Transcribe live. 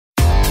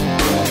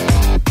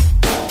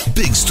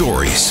Big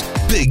stories,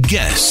 big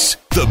guests,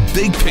 the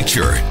big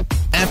picture.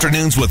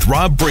 Afternoons with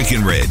Rob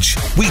Breckenridge.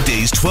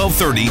 Weekdays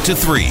 12:30 to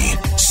 3,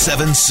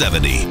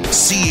 770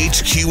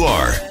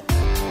 CHQR.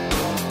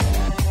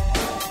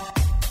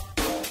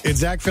 It's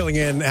Zach filling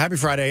in. Happy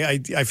Friday.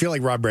 I feel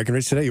like Rob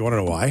Breckenridge today. You want to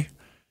know why?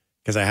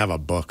 Because I have a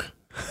book.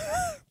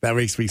 That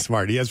makes me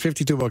smart. He has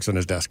 52 books on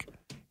his desk,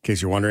 in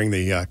case you're wondering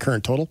the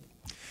current total.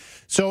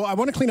 So I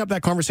want to clean up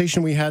that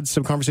conversation. We had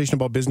some conversation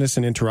about business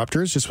and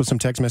interrupters, just with some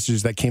text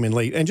messages that came in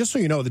late. And just so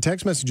you know, the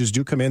text messages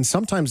do come in.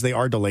 Sometimes they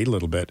are delayed a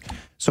little bit.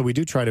 So we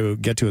do try to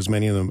get to as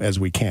many of them as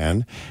we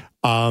can.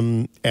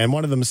 And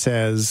one of them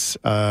says,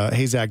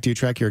 hey, Zach, do you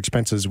track your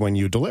expenses when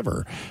you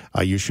deliver?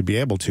 You should be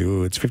able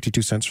to. It's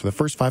 52 cents for the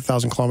first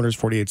 5,000 kilometers,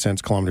 48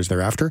 cents kilometers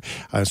thereafter.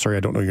 Sorry, I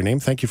don't know your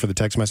name. Thank you for the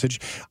text message.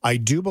 I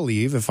do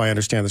believe, if I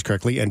understand this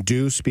correctly, and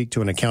do speak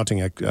to an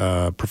accounting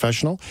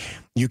professional,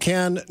 you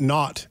can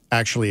not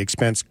actually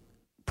expense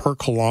per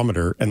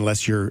kilometer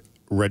unless you're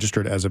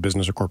registered as a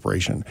business or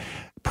corporation.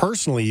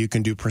 Personally, you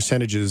can do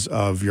percentages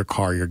of your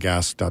car, your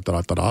gas,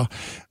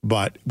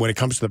 But when it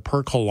comes to the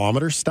per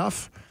kilometer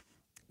stuff,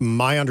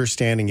 my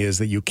understanding is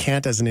that you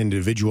can't as an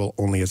individual,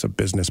 only as a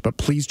business. But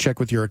please check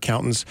with your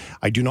accountants.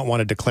 I do not want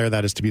to declare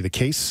that as to be the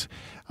case.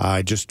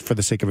 Just for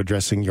the sake of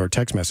addressing your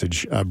text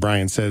message,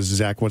 Brian says,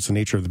 Zach, what's the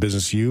nature of the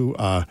business you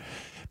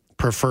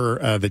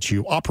prefer that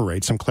you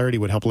operate? Some clarity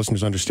would help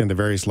listeners understand the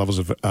various levels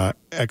of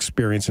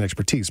experience and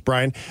expertise.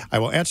 Brian, I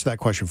will answer that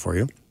question for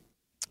you.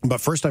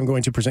 But first, I'm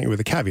going to present you with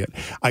a caveat.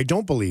 I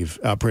don't believe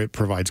it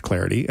provides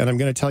clarity, and I'm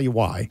going to tell you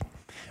why.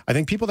 I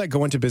think people that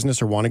go into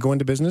business or want to go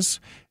into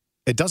business,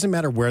 it doesn't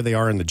matter where they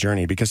are in the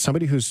journey, because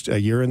somebody who's a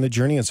year in the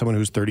journey and someone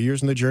who's 30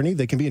 years in the journey,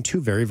 they can be in two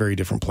very, very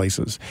different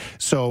places.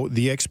 So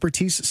the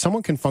expertise,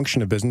 someone can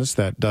function a business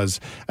that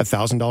does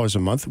 $1,000 a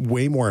month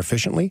way more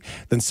efficiently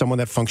than someone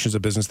that functions a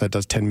business that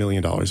does $10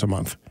 million a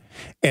month.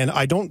 And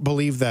I don't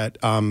believe that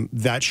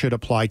that should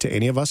apply to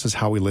any of us as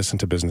how we listen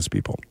to business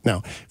people.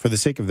 Now, for the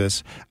sake of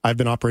this, I've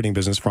been operating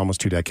business for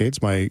almost 2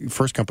 decades. My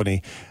first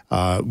company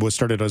was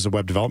started as a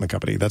web development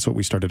company. That's what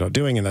we started out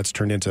doing, and that's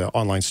turned into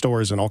online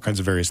stores and all kinds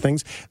of various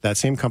things. That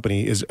same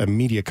company is a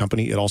media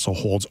company. It also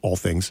holds all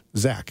things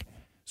Zach.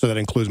 So that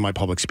includes my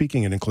public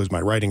speaking, it includes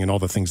my writing and all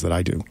the things that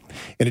I do.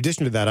 In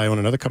addition to that, I own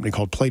another company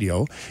called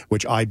Pladio,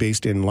 which I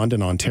based in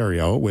London,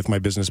 Ontario, with my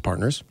business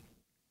partners.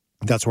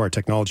 That's where our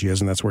technology is,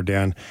 and that's where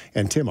Dan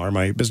and Tim are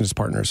my business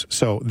partners.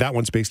 So that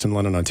one's based in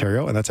London,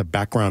 Ontario, and that's a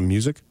background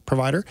music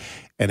provider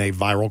and a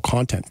viral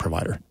content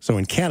provider. So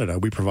in Canada,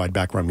 we provide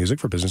background music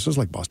for businesses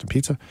like Boston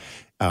Pizza,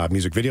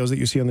 music videos that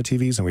you see on the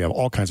TVs, and we have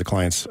all kinds of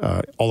clients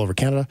all over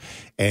Canada.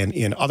 And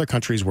in other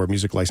countries where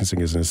music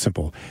licensing isn't as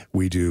simple,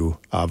 we do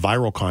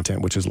viral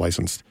content, which is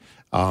licensed,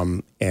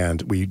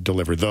 and we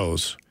deliver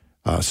those.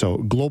 So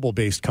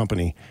global-based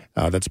company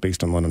that's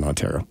based in London,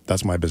 Ontario.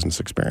 That's my business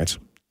experience.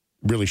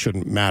 Really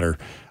shouldn't matter,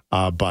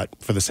 but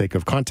for the sake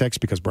of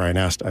context, because Brian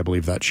asked, I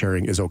believe that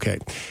sharing is okay.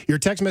 Your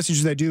text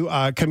messages that do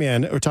come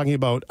in, we're talking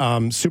about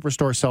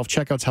Superstore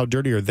self-checkouts. How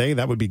dirty are they?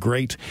 That would be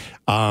great.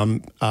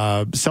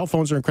 Cell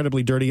phones are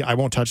incredibly dirty. I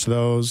won't touch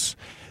those.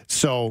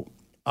 So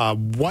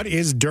what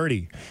is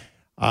dirty?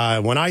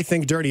 When I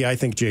think dirty, I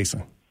think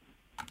Jason.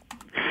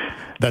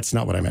 That's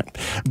not what I meant.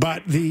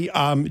 But the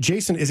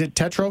Jason, is it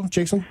Tetro,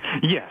 Jason?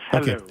 Yes.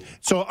 Hello. Okay.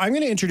 So I'm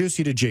going to introduce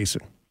you to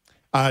Jason.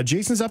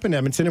 Jason's up in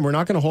Edmonton, and we're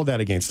not going to hold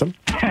that against him.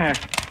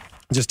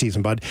 Just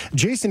teasing, bud.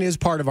 Jason is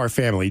part of our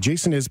family.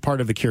 Jason is part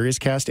of the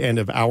Curiouscast end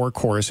of our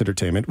Chorus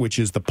Entertainment, which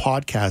is the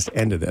podcast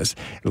end of this.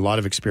 A lot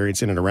of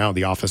experience in and around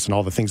the office and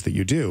all the things that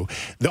you do.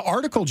 The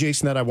article,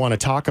 Jason, that I want to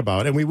talk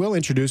about, and we will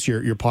introduce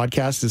your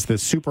podcast, is the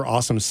Super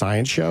Awesome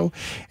Science Show.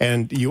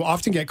 And you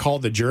often get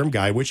called the Germ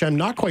Guy, which I'm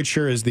not quite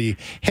sure is the,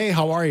 hey,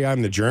 how are you?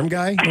 I'm the Germ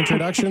Guy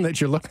introduction that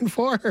you're looking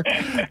for.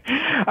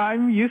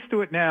 I'm used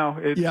to it now.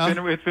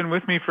 It's been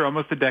with me for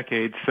almost a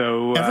decade.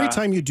 So every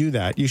time you do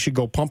that, you should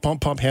go pump, pump,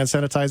 pump hand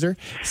sanitizer.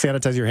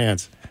 Sanitize your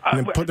hands and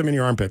then put them in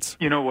your armpits.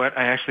 You know what?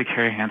 I actually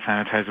carry hand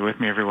sanitizer with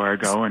me everywhere I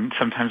go, and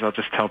sometimes I'll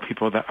just tell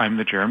people that I'm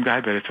the Germ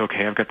Guy, but it's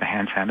okay. I've got the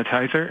hand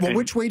sanitizer. Well,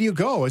 which way do you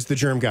go as the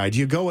Germ Guy? Do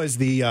you go as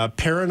the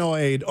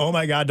paranoid, oh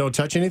my God, don't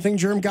touch anything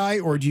Germ Guy,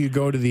 or do you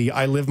go to the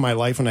I live my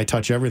life and I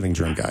touch everything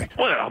Germ Guy?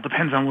 Well, it all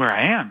depends on where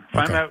I am. If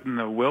I'm out in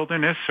the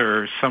wilderness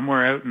or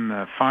somewhere out in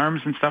the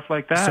farms and stuff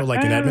like that. So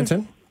like in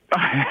Edmonton?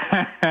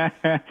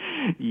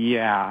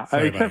 Yeah,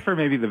 except for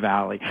maybe the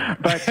valley.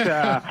 But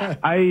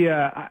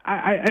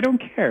I don't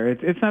care.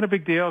 It's not a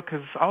big deal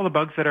because all the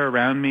bugs that are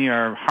around me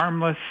are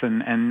harmless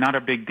and not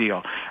a big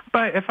deal.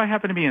 But if I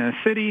happen to be in a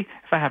city,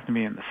 if I happen to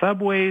be in the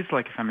subways,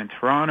 like if I'm in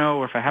Toronto,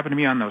 or if I happen to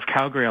be on those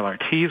Calgary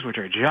LRTs, which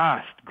are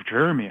just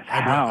germy as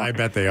hell. I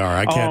bet they are.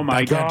 I can't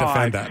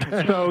defend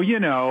that. So,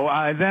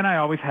 then I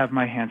always have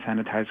my hand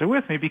sanitizer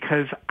with me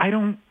because I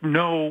don't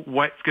know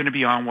what's going to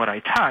be on what I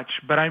touch,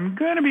 but I'm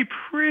going to be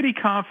pretty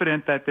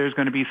confident that there's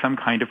going to be some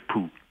kind of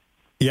poo.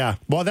 Yeah,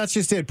 well, that's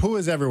just it. Poo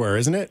is everywhere,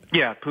 isn't it?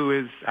 Yeah, poo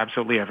is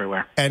absolutely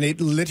everywhere. And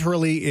it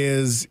literally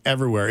is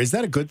everywhere. Is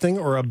that a good thing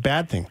or a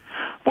bad thing?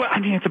 Well, I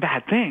mean, it's a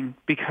bad thing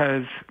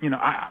because,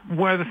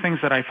 one of the things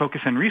that I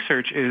focus in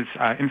research is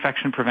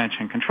infection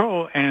prevention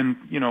control, and,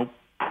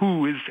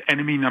 poo is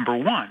enemy number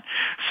one.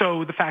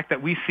 So the fact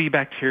that we see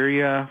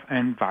bacteria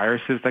and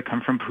viruses that come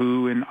from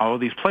poo in all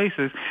of these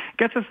places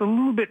gets us a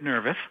little bit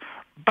nervous.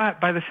 But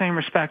by the same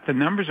respect, the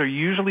numbers are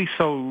usually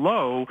so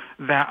low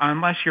that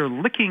unless you're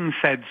licking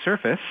said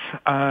surface,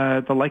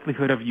 the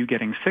likelihood of you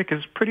getting sick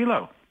is pretty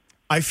low.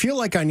 I feel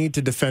like I need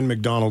to defend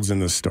McDonald's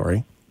in this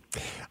story.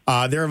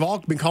 There have all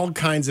been all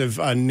kinds of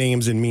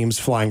names and memes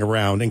flying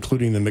around,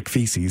 including the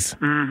McFeces.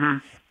 Mm-hmm.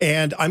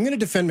 And I'm going to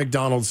defend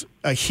McDonald's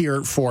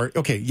here for,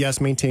 okay,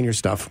 yes, maintain your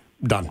stuff,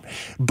 done.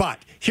 But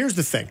here's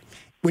the thing.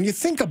 When you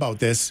think about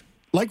this,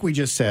 like we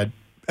just said,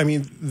 I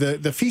mean,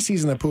 the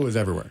feces and the poo is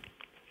everywhere.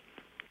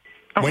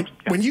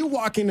 When you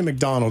walk into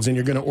McDonald's and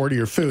you're going to order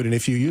your food, and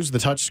if you use the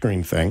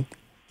touchscreen thing,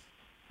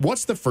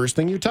 what's the first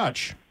thing you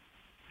touch?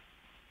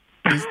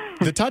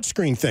 The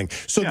touchscreen thing.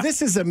 So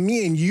This is a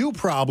me and you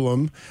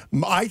problem,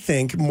 I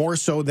think, more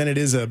so than it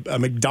is a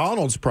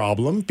McDonald's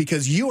problem,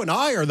 because you and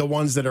I are the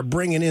ones that are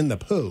bringing in the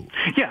poo.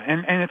 Yeah,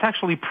 and it's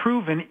actually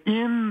proven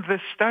in the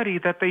study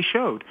that they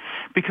showed.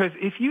 Because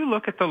if you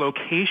look at the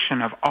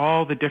location of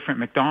all the different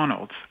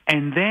McDonald's,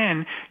 and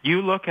then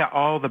you look at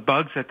all the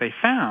bugs that they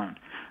found,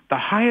 the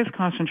highest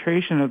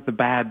concentration of the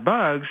bad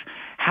bugs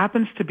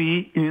happens to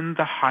be in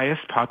the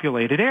highest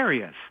populated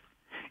areas.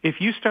 If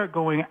you start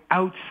going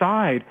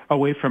outside,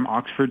 away from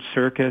Oxford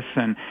Circus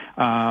and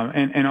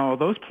all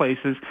those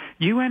places,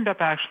 you end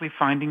up actually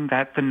finding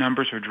that the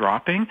numbers are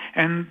dropping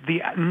and the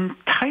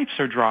types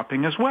are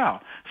dropping as well.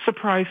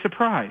 Surprise,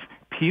 surprise.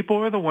 People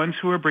are the ones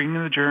who are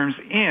bringing the germs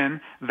in.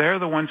 They're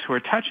the ones who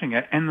are touching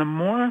it. And the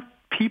more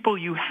people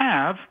you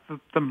have,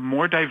 the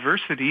more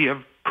diversity of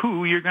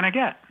poo you're going to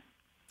get.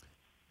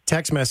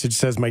 Text message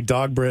says, my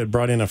dog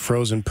brought in a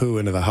frozen poo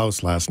into the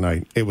house last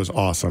night. It was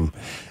awesome.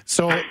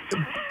 So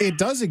it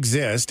does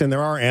exist, and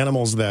there are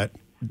animals that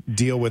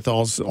deal with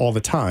all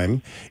the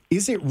time.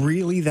 Is it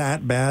really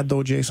that bad,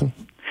 though, Jason?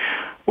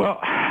 Well,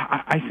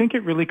 I think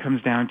it really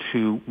comes down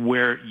to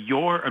where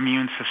your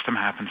immune system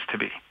happens to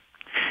be.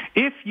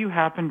 If you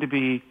happen to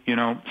be,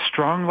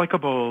 strong like a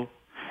bull,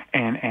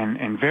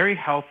 and very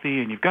healthy,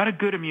 and you've got a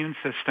good immune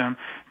system,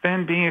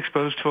 then being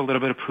exposed to a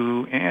little bit of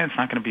poo, it's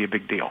not going to be a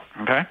big deal,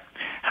 okay?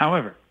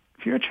 However,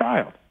 if you're a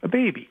child, a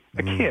baby,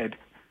 a kid,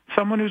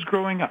 someone who's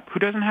growing up, who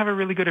doesn't have a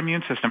really good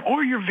immune system,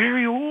 or you're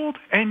very old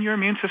and your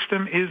immune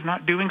system is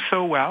not doing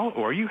so well,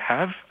 or you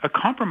have a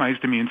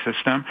compromised immune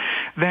system,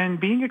 then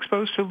being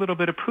exposed to a little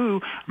bit of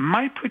poo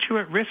might put you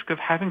at risk of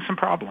having some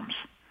problems.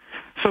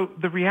 So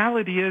the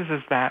reality is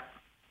that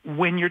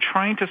when you're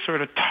trying to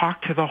sort of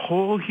talk to the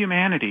whole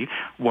humanity,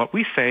 what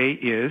we say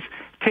is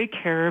take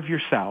care of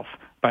yourself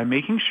by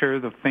making sure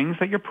the things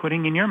that you're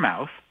putting in your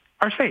mouth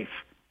are safe.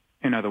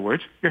 In other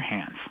words, your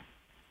hands.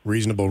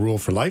 Reasonable rule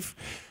for life.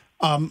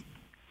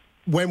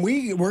 When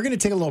we're going to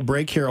take a little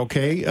break here,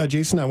 okay,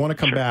 Jason? I want to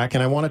come back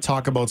and I want to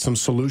talk about some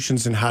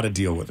solutions and how to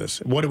deal with this.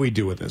 What do we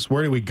do with this?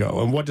 Where do we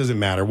go? And what does it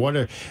matter?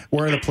 Where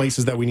are the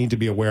places that we need to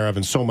be aware of,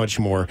 and so much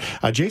more?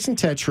 Jason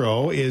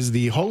Tetro is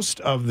the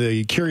host of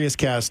the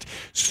Curiouscast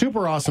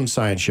super awesome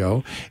science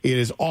show. It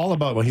is all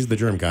about, well, he's the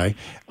Germ Guy,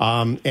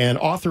 and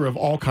author of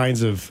all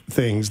kinds of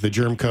things, the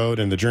Germ Code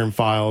and the Germ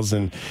Files.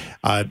 And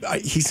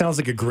he sounds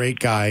like a great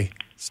guy.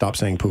 Stop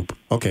saying poop.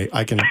 Okay,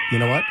 I can, you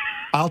know what?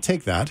 I'll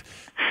take that.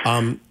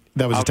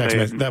 That was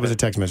a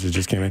text message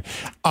just came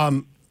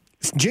in.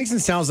 Jason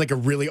sounds like a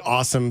really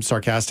awesome,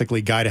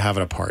 sarcastically guy to have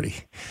at a party.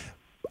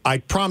 I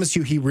promise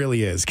you he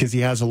really is, because he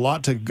has a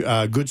lot to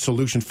good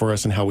solution for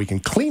us and how we can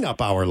clean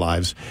up our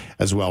lives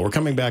as well. We're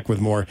coming back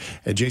with more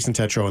Jason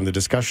Tetro and the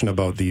discussion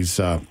about these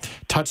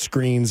touch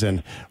screens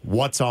and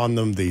what's on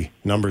them. The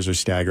numbers are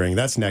staggering.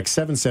 That's next,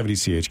 770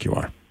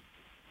 CHQR.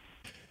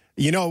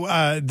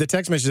 The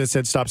text message that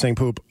said, stop saying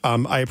poop,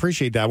 I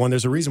appreciate that one.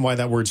 There's a reason why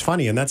that word's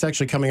funny, and that's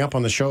actually coming up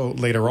on the show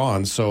later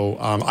on. So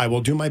I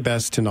will do my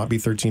best to not be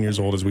 13 years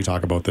old as we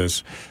talk about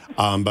this.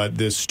 But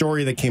this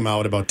story that came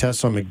out about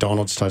tests on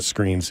McDonald's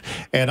touchscreens,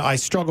 and I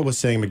struggle with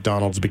saying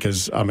McDonald's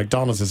because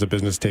McDonald's as a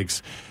business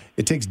takes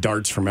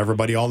darts from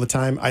everybody all the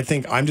time. I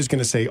think I'm just going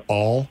to say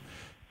all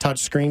touch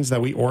screens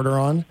that we order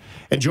on.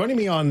 And joining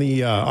me on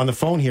the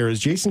phone here is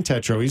Jason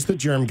Tetro. He's the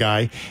Germ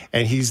Guy,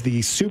 and he's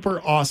the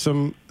super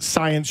awesome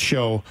science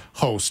show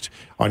host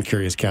on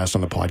Curiouscast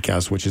on the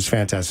podcast, which is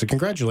fantastic.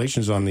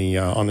 Congratulations on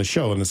the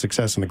show and the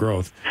success and the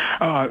growth.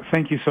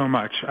 Thank you so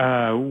much.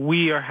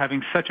 We are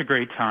having such a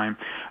great time.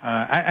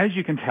 As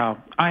you can tell,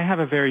 I have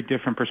a very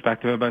different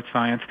perspective about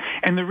science,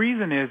 and the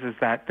reason is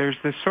that there's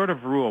this sort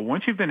of rule.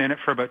 Once you've been in it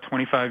for about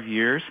 25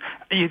 years,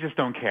 you just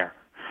don't care.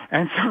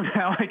 And so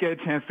now I get a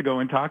chance to go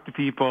and talk to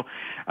people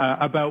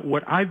about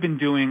what I've been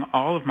doing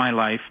all of my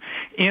life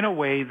in a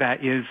way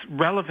that is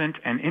relevant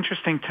and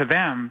interesting to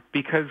them,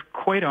 because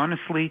quite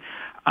honestly,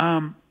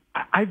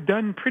 I've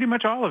done pretty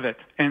much all of it.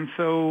 And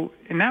so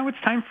now it's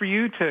time for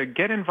you to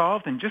get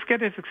involved and just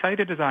get as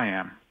excited as I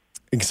am.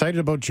 Excited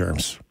about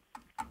germs.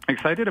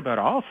 Excited about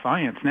all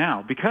science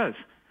now, because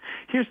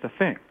here's the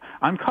thing.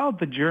 I'm called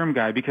the Germ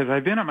Guy because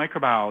I've been a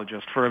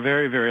microbiologist for a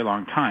very, very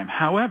long time.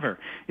 However,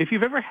 if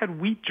you've ever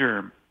had wheat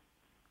germ,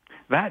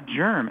 that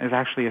germ is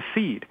actually a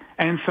seed.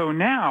 And so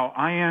now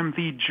I am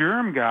the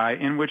Germ Guy,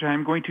 in which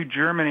I'm going to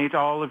germinate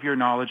all of your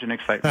knowledge and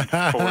excitement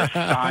for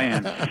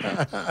science.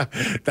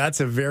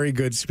 That's a very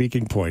good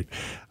speaking point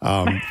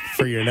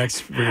for your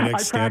next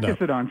stand-up. I practice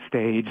it on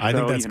stage. I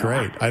think that's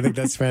great. I think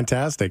that's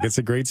fantastic. It's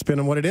a great spin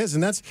on what it is.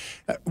 And that's,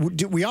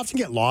 we often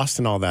get lost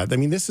in all that. I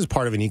mean, this is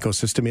part of an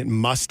ecosystem. It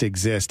must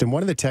exist. And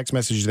one of the text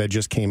messages that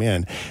just came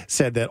in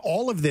said that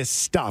all of this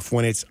stuff,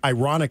 when it's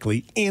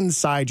ironically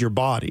inside your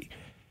body,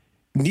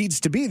 needs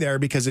to be there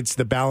because it's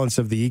the balance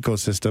of the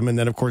ecosystem. And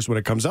then, of course, when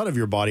it comes out of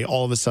your body,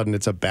 all of a sudden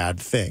it's a bad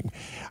thing.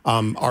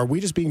 Are we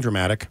just being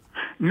dramatic?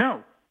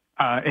 No.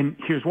 And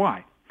here's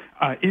why.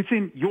 It's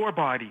in your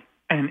body,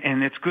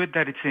 and it's good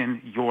that it's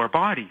in your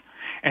body.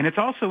 And it's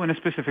also in a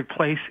specific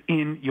place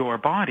in your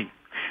body.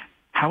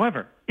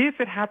 However, if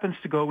it happens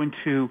to go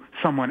into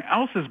someone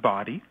else's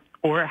body,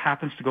 or it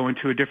happens to go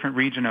into a different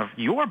region of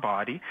your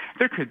body,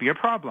 there could be a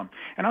problem.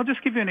 And I'll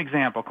just give you an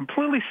example,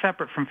 completely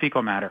separate from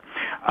fecal matter.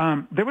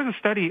 There was a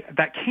study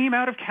that came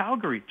out of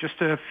Calgary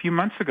just a few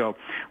months ago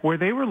where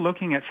they were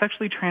looking at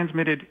sexually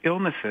transmitted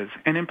illnesses,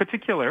 and in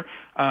particular,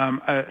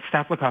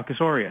 Staphylococcus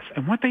aureus.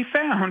 And what they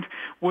found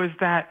was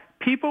that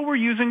people were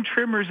using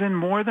trimmers in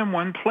more than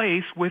one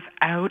place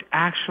without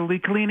actually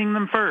cleaning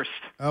them first.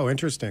 Oh,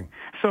 interesting.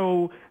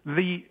 So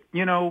the,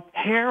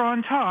 hair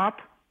on top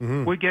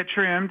would get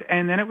trimmed,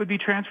 and then it would be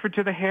transferred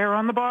to the hair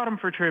on the bottom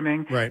for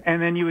trimming, right. And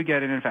then you would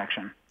get an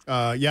infection.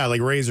 Yeah,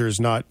 like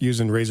razors, not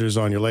using razors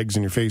on your legs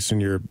and your face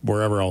and your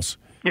wherever else.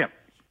 Yeah.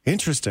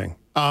 Interesting.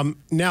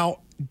 Now,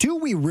 do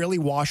we really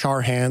wash our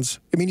hands?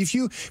 I mean,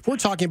 if we're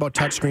talking about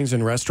touch screens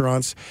in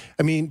restaurants,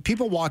 I mean,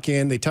 people walk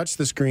in, they touch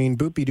the screen,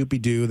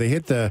 boopy-doopy-doo, they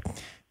hit the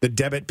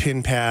debit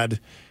pin pad,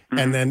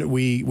 and then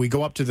we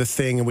go up to the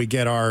thing and we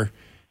get our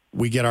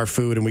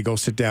food and we go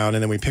sit down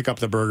and then we pick up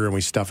the burger and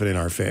we stuff it in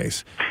our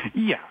face.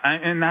 Yeah,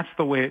 and that's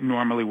the way it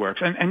normally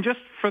works. And just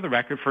for the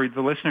record, for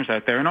the listeners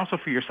out there and also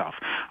for yourself,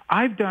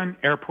 I've done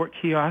airport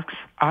kiosks.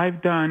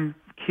 I've done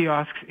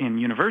kiosks in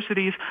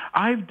universities.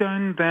 I've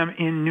done them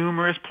in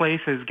numerous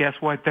places. Guess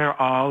what? They're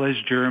all as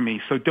germy.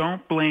 So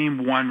don't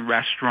blame one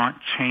restaurant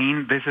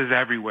chain. This is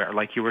everywhere,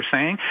 like you were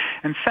saying.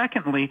 And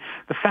secondly,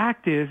 the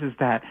fact is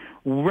that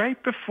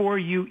right before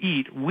you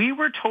eat, we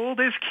were told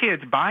as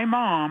kids by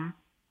mom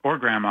or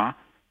grandma,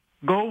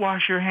 go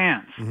wash your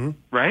hands,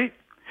 right?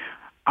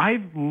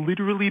 I've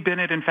literally been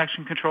at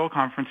infection control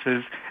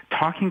conferences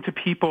talking to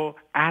people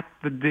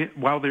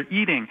while they're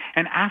eating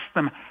and asked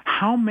them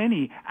how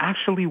many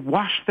actually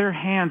washed their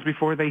hands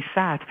before they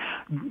sat.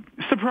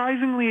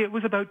 Surprisingly, it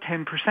was about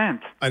 10%.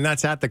 And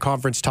that's at the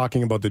conference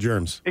talking about the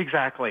germs.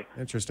 Exactly.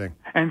 Interesting.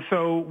 And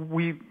so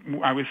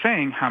I was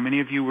saying, how many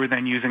of you were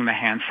then using the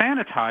hand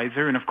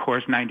sanitizer? And of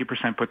course,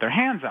 90% put their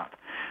hands up.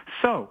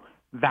 So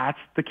that's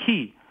the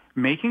key.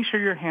 Making sure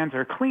your hands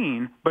are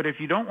clean, but if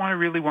you don't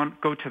really want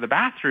to go to the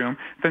bathroom,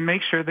 then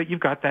make sure that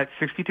you've got that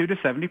 62 to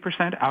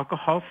 70%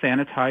 alcohol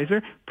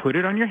sanitizer, put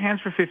it on your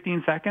hands for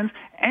 15 seconds,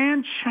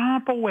 and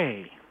chomp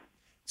away.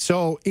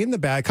 So in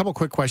the a couple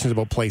quick questions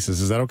about places.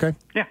 Is that okay?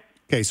 Yeah.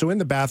 Okay, so in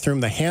the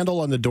bathroom, the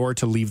handle on the door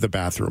to leave the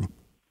bathroom.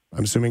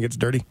 I'm assuming it's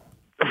dirty?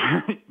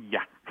 Yeah.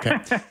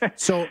 Okay.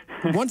 So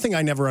one thing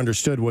I never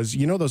understood was,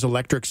 those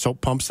electric soap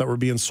pumps that were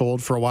being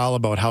sold for a while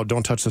about how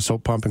don't touch the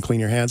soap pump and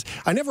clean your hands.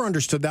 I never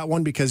understood that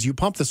one because you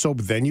pump the soap,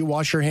 then you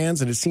wash your hands,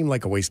 and it seemed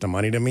like a waste of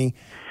money to me.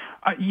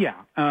 Yeah.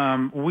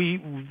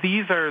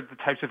 These are the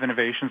types of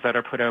innovations that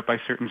are put out by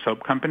certain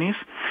soap companies.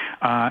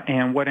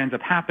 And what ends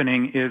up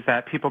happening is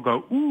that people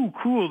go, ooh,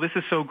 cool, this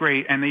is so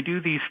great. And they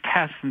do these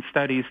tests and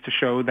studies to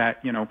show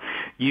that,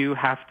 you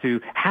have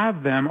to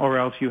have them or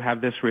else you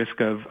have this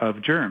risk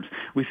of germs.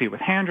 We see it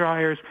with hand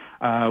dryers.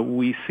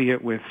 We see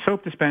it with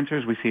soap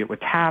dispensers. We see it with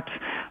taps.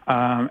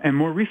 And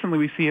more recently,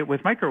 we see it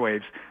with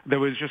microwaves. There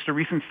was just a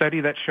recent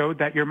study that showed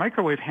that your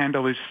microwave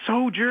handle is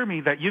so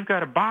germy that you've got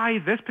to buy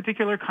this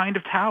particular kind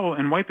of towel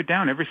and wipe it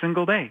down every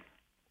single day.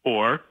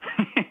 Or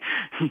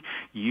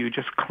you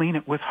just clean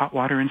it with hot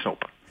water and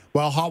soap.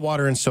 Well, hot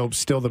water and soap's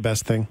still the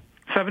best thing.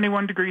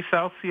 71 degrees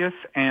Celsius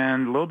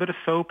and a little bit of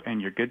soap,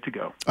 and you're good to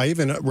go. I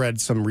even read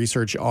some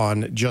research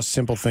on just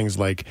simple things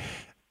like,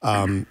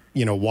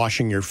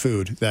 washing your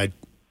food, that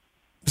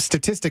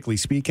statistically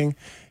speaking,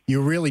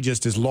 you really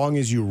just, as long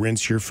as you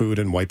rinse your food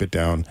and wipe it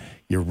down,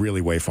 you're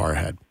really way far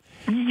ahead.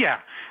 Yeah.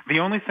 The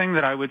only thing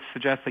that I would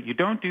suggest that you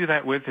don't do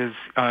that with is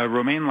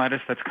romaine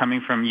lettuce that's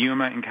coming from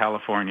Yuma in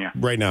California.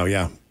 Right now,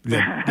 yeah.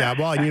 Yeah,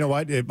 well, you know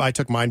what? I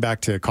took mine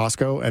back to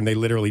Costco, and they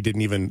literally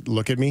didn't even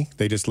look at me.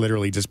 They just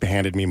literally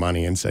handed me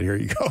money and said, here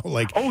you go.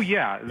 Oh,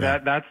 yeah.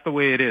 That's the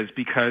way it is,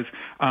 because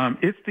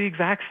it's the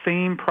exact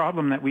same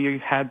problem that we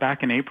had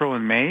back in April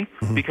and May,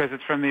 because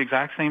it's from the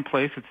exact same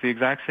place, it's the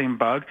exact same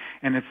bug,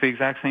 and it's the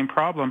exact same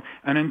problem.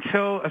 And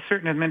until a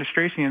certain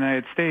administration in the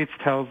United States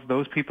tells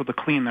those people to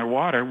clean their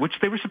water, which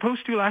they were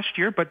supposed to last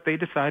year, but they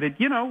decided,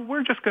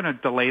 we're just going to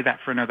delay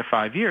that for another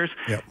 5 years.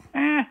 Yep.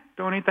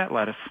 don't eat that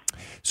lettuce.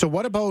 So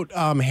what about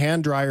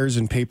hand dryers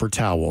and paper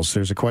towels?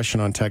 There's a question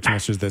on text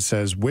message that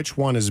says, which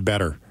one is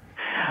better?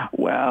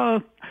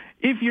 Well,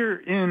 if you're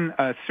in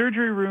a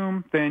surgery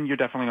room, then you're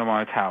definitely going to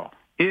want a towel.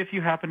 If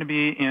you happen to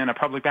be in a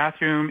public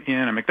bathroom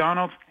in a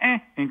McDonald's,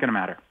 ain't going to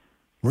matter.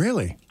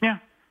 Really? Yeah.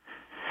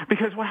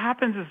 Because what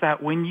happens is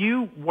that when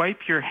you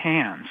wipe your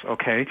hands,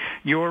 okay,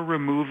 you're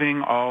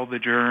removing all the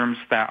germs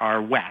that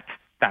are wet.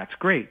 That's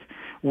great.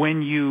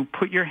 When you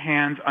put your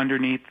hands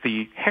underneath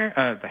the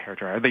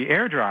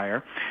air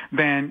dryer,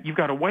 then you've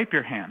got to wipe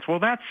your hands. Well,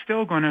 that's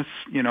still going to,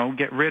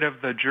 get rid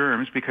of the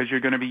germs because you're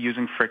going to be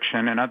using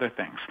friction and other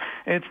things.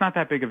 It's not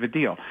that big of a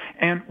deal.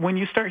 And when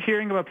you start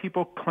hearing about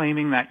people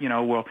claiming that,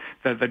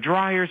 the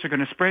dryers are going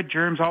to spread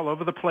germs all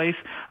over the place,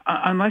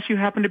 unless you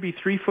happen to be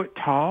 3 foot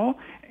tall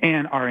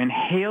and are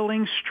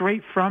inhaling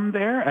straight from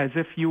there as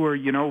if you were,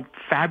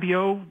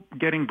 Fabio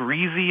getting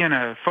breezy in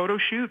a photo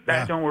shoot,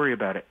 don't worry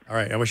about it. All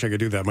right. I wish I could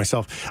do that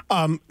myself.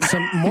 Some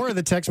more of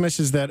the text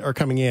messages that are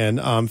coming in.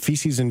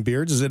 Feces and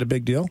beards, is it a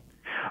big deal?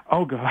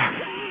 Oh, God.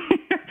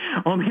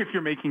 Only if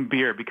you're making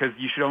beer, because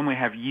you should only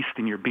have yeast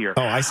in your beer.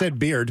 Oh, I said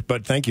beard,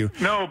 but thank you.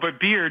 No, but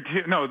beard,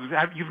 no,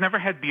 you've never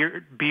had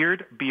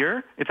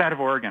beer? It's out of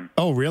Oregon.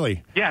 Oh,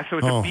 really? Yeah, so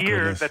it's a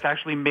beer that's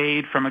actually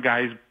made from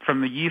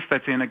the yeast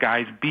that's in a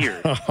guy's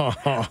beard.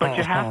 But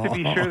you have to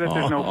be sure that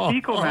there's no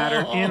fecal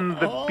matter in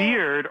the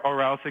beard,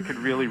 or else it could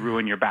really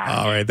ruin your back.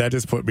 All right, that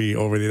just put me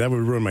over there. That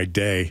would ruin my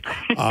day.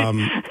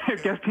 I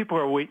guess people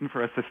are waiting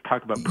for us to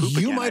talk about poop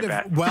again, might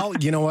have. Well,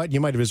 you know what?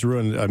 You might have just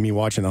ruined me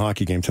watching the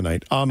hockey game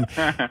tonight.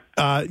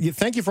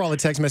 Thank you for all the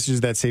text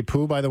messages that say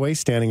poo, by the way,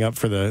 standing up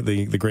for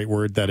the great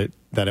word that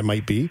it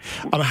might be.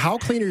 How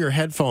clean are your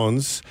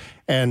headphones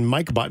and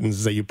mic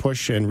buttons that you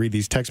push and read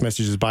these text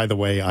messages? By the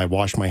way, I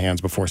washed my hands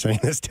before sending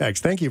this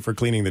text. Thank you for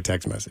cleaning the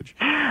text message.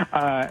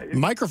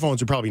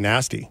 Microphones are probably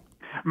nasty.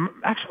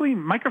 Actually,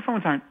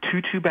 microphones aren't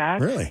too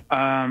bad. Really?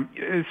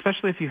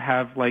 Especially if you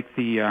have like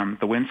the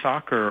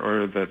windsock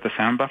or the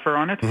sound buffer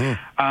on it.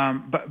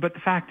 Mm-hmm. But the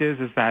fact is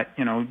that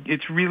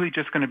it's really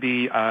just going to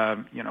be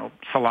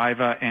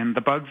saliva, and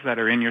the bugs that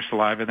are in your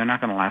saliva, they're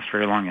not going to last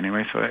very long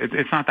anyway. So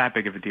it's not that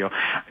big of a deal.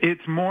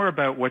 It's more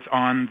about what's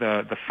on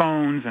the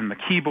phones and the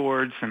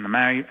keyboards and the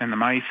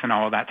mice and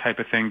all of that type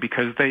of thing,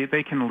 because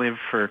they can live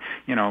for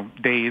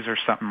days or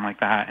something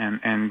like that.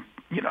 And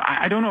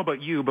I don't know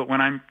about you, but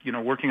when I'm,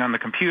 working on the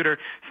computer,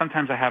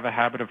 sometimes I have a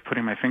habit of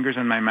putting my fingers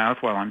in my mouth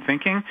while I'm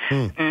thinking.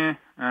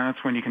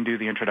 That's when you can do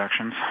the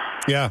introductions.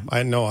 Yeah,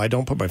 I know. I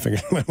don't put my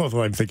fingers in my mouth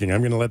while I'm thinking.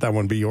 I'm going to let that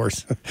one be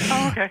yours.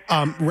 Oh, okay.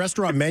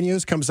 Restaurant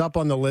menus comes up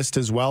on the list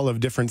as well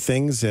of different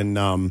things, and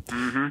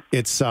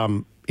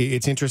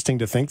it's interesting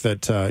to think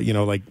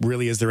that,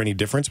 really, is there any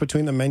difference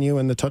between the menu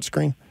and the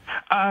touchscreen?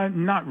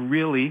 Not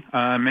really.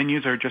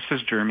 Menus are just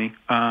as germy.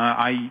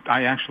 I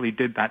actually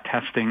did that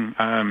testing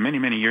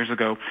many years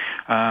ago,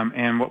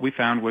 and what we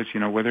found was,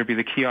 whether it be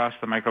the kiosk,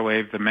 the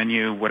microwave, the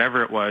menu,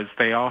 whatever it was,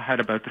 they all had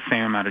about the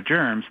same amount of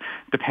germs,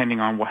 depending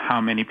on how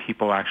many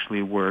people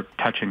actually were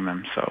touching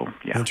them. So,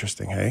 yeah.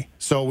 Interesting, hey?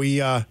 So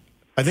I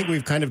think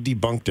we've kind of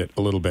debunked it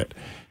a little bit.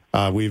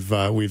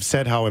 We've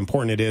said how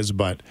important it is,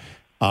 but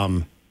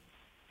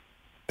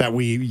that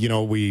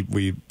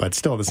but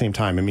still at the same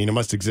time, it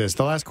must exist.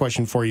 The last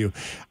question for you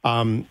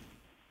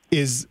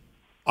is,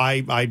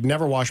 I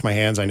never wash my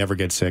hands. I never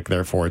get sick.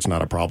 Therefore, it's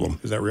not a problem.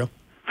 Is that real?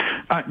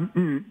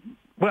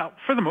 Well,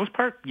 for the most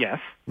part, yes.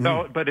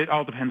 But it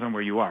all depends on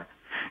where you are.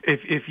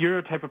 If you're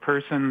a type of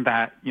person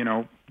that,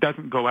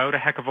 doesn't go out a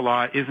heck of a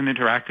lot, isn't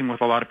interacting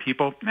with a lot of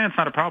people, it's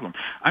not a problem.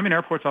 I'm in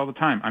airports all the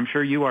time. I'm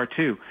sure you are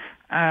too.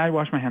 I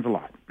wash my hands a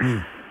lot.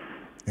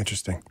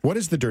 Interesting. What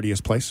is the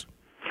dirtiest place?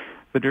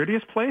 The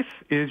dirtiest place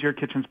is your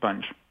kitchen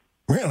sponge.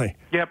 Really?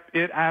 Yep,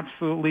 it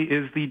absolutely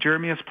is the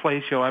germiest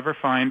place you'll ever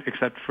find,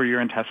 except for your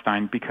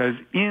intestine, because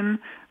in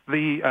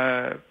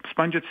the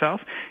sponge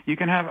itself, you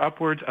can have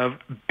upwards of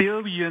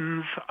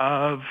billions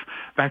of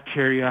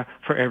bacteria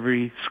for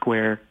every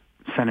square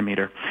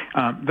centimeter.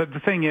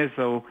 The thing is,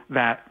 though,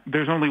 that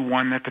there's only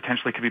one that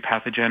potentially could be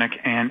pathogenic,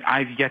 and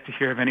I've yet to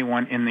hear of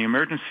anyone in the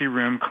emergency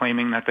room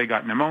claiming that they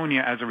got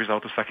pneumonia as a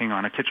result of sucking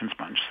on a kitchen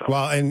sponge. So.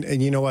 Well,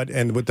 and you know what?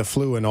 And with the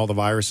flu and all the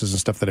viruses and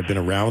stuff that have been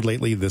around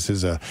lately, this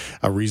is a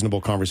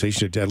reasonable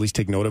conversation to at least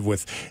take note of,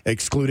 with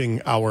excluding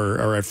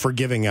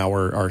forgiving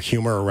our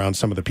humor around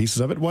some of the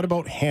pieces of it. What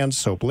about hand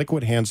soap,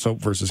 liquid hand soap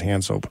versus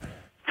hand soap?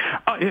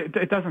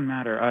 It doesn't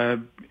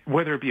matter.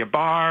 Whether it be a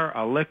bar,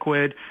 a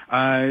liquid,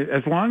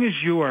 as long as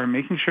you are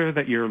making sure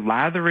that you're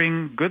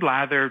lathering, good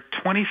lather,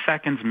 20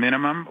 seconds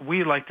minimum.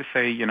 We like to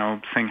say,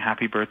 sing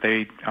happy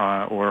birthday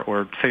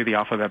or say the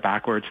alphabet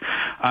backwards,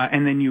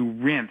 and then you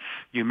rinse.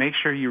 You make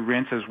sure you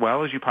rinse as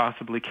well as you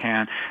possibly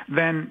can.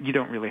 Then you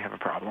don't really have a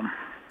problem.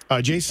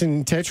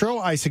 Jason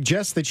Tetro, I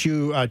suggest that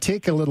you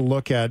take a little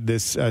look at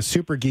this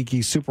super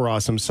geeky, super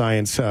awesome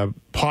science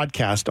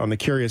podcast on the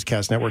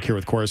Curiouscast network here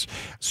with Chorus.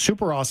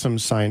 Super awesome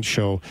science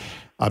show.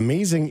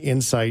 Amazing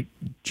insight,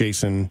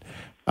 Jason.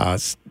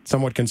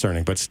 Somewhat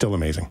concerning, but still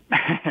amazing.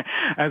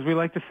 as we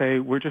like to say,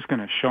 we're just going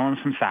to show them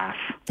some sass.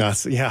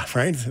 Yeah,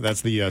 right?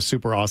 That's the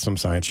super awesome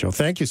science show.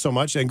 Thank you so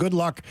much, and good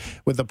luck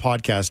with the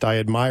podcast. I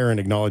admire and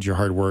acknowledge your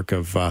hard work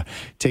of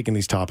taking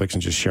these topics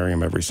and just sharing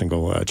them every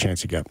single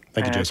chance you get.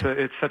 Thank you, Jason.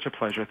 It's such a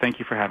pleasure. Thank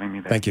you for having me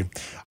there. Thank you.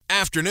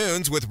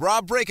 Afternoons with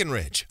Rob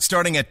Breckenridge,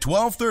 starting at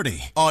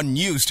 12:30 on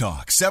News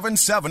Talk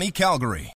 770 Calgary.